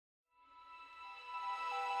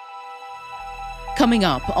Coming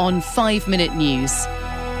up on 5 Minute News.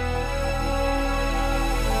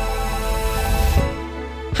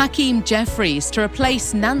 Hakeem Jeffries to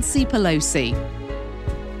replace Nancy Pelosi.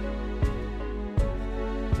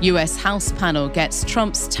 US House panel gets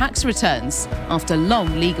Trump's tax returns after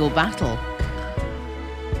long legal battle.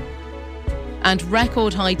 And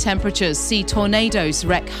record high temperatures see tornadoes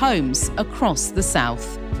wreck homes across the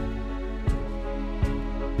south.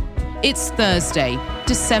 It's Thursday,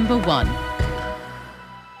 December 1.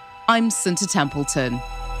 I'm Santa Templeton.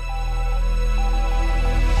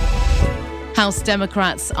 House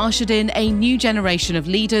Democrats ushered in a new generation of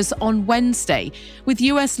leaders on Wednesday, with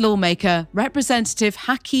US lawmaker Representative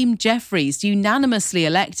Hakeem Jeffries unanimously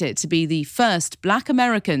elected to be the first Black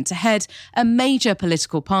American to head a major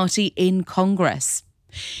political party in Congress.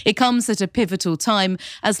 It comes at a pivotal time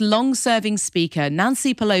as long-serving Speaker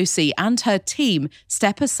Nancy Pelosi and her team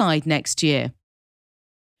step aside next year.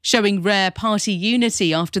 Showing rare party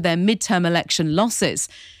unity after their midterm election losses,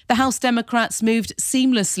 the House Democrats moved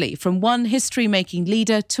seamlessly from one history-making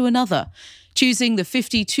leader to another, choosing the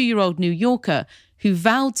 52-year-old New Yorker who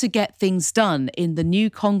vowed to get things done in the new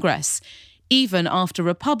Congress, even after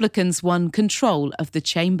Republicans won control of the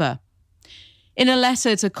chamber. In a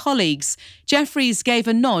letter to colleagues, Jeffries gave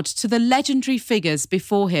a nod to the legendary figures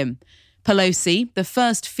before him: Pelosi, the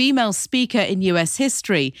first female speaker in US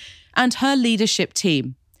history, and her leadership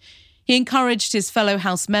team. He encouraged his fellow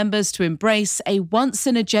House members to embrace a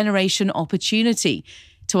once-in-a-generation opportunity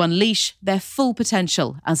to unleash their full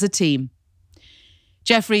potential as a team.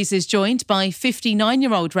 Jeffries is joined by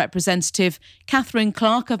 59-year-old Representative Katherine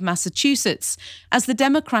Clark of Massachusetts as the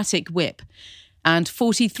Democratic whip, and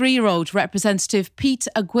 43-year-old Representative Pete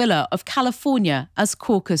Aguilar of California as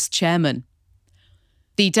caucus chairman.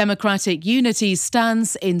 The Democratic unity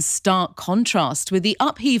stands in stark contrast with the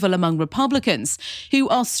upheaval among Republicans, who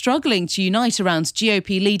are struggling to unite around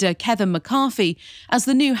GOP leader Kevin McCarthy as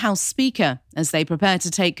the new House Speaker, as they prepare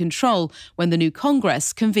to take control when the new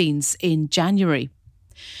Congress convenes in January.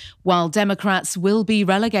 While Democrats will be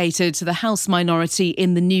relegated to the House minority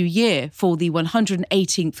in the new year for the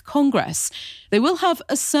 118th Congress, they will have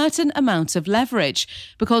a certain amount of leverage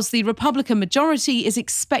because the Republican majority is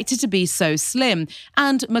expected to be so slim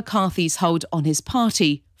and McCarthy's hold on his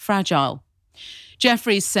party fragile.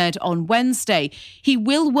 Jeffries said on Wednesday he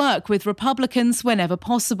will work with Republicans whenever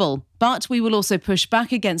possible, but we will also push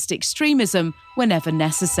back against extremism whenever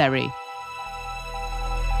necessary.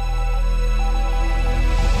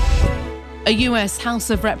 A US House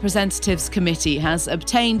of Representatives committee has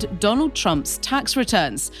obtained Donald Trump's tax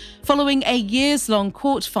returns following a years-long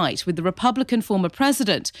court fight with the Republican former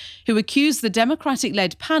president, who accused the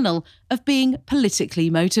Democratic-led panel of being politically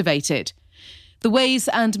motivated. The Ways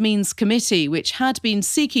and Means Committee, which had been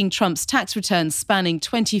seeking Trump's tax returns spanning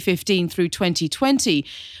 2015 through 2020,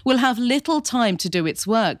 will have little time to do its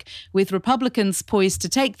work, with Republicans poised to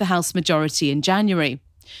take the House majority in January.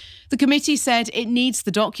 The committee said it needs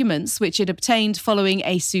the documents, which it obtained following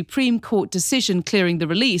a Supreme Court decision clearing the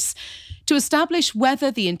release, to establish whether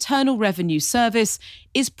the Internal Revenue Service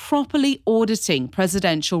is properly auditing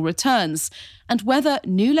presidential returns and whether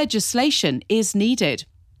new legislation is needed.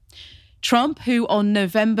 Trump, who on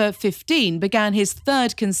November 15 began his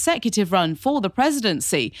third consecutive run for the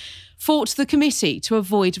presidency, fought the committee to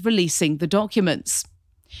avoid releasing the documents.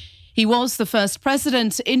 He was the first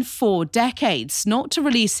president in 4 decades not to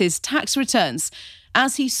release his tax returns,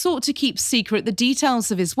 as he sought to keep secret the details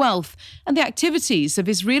of his wealth and the activities of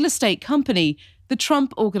his real estate company, the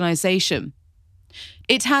Trump Organization.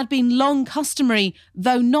 It had been long customary,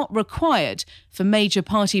 though not required, for major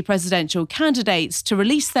party presidential candidates to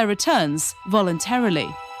release their returns voluntarily.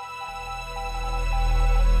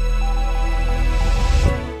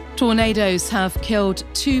 Tornadoes have killed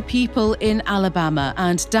 2 people in Alabama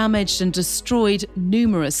and damaged and destroyed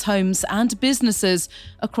numerous homes and businesses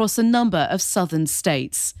across a number of southern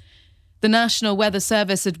states. The National Weather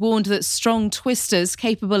Service had warned that strong twisters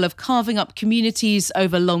capable of carving up communities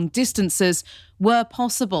over long distances were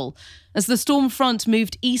possible as the storm front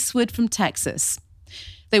moved eastward from Texas.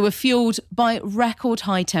 They were fueled by record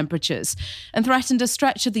high temperatures and threatened a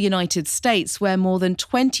stretch of the United States where more than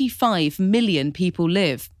 25 million people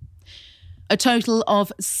live. A total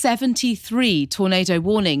of 73 tornado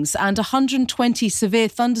warnings and 120 severe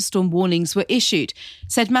thunderstorm warnings were issued,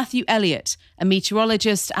 said Matthew Elliott, a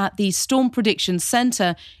meteorologist at the Storm Prediction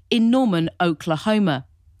Center in Norman, Oklahoma.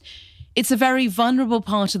 It's a very vulnerable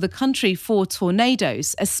part of the country for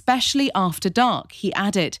tornadoes, especially after dark, he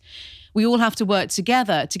added. We all have to work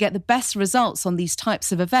together to get the best results on these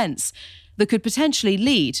types of events that could potentially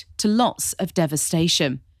lead to lots of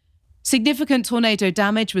devastation. Significant tornado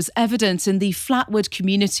damage was evident in the Flatwood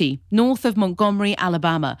community, north of Montgomery,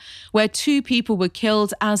 Alabama, where 2 people were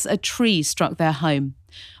killed as a tree struck their home.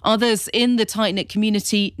 Others in the tight-knit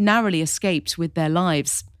community narrowly escaped with their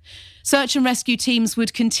lives. Search and rescue teams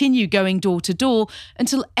would continue going door to door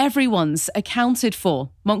until everyone's accounted for,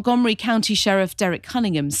 Montgomery County Sheriff Derek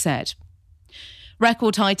Cunningham said.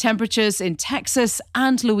 Record high temperatures in Texas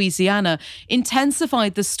and Louisiana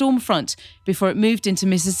intensified the storm front before it moved into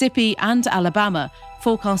Mississippi and Alabama,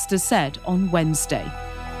 forecasters said on Wednesday.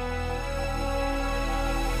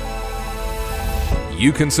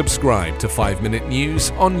 You can subscribe to 5 Minute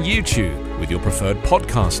News on YouTube with your preferred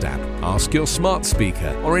podcast app. Ask your smart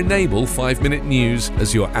speaker or enable 5 Minute News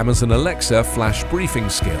as your Amazon Alexa flash briefing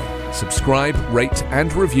skill. Subscribe, rate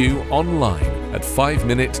and review online at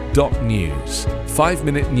 5minute.news. 5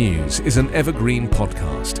 Minute News is an evergreen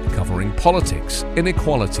podcast covering politics,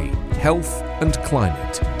 inequality, health and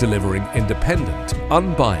climate, delivering independent,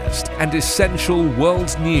 unbiased and essential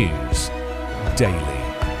world news daily.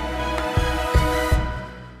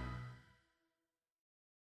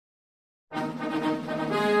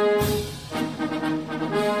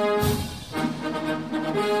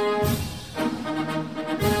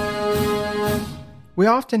 We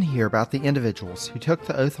often hear about the individuals who took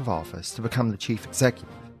the oath of office to become the chief executive.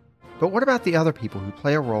 But what about the other people who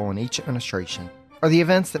play a role in each administration, or the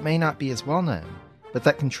events that may not be as well known, but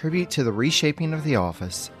that contribute to the reshaping of the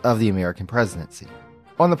office of the American presidency?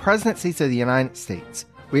 On the Presidencies of the United States,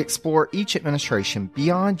 we explore each administration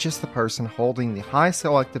beyond just the person holding the highest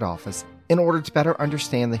elected office in order to better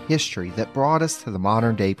understand the history that brought us to the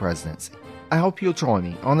modern-day presidency. I hope you'll join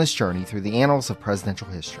me on this journey through the annals of presidential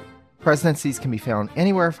history. Presidencies can be found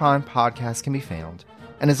anywhere fine podcasts can be found,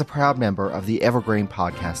 and is a proud member of the Evergreen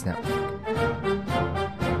Podcast Network.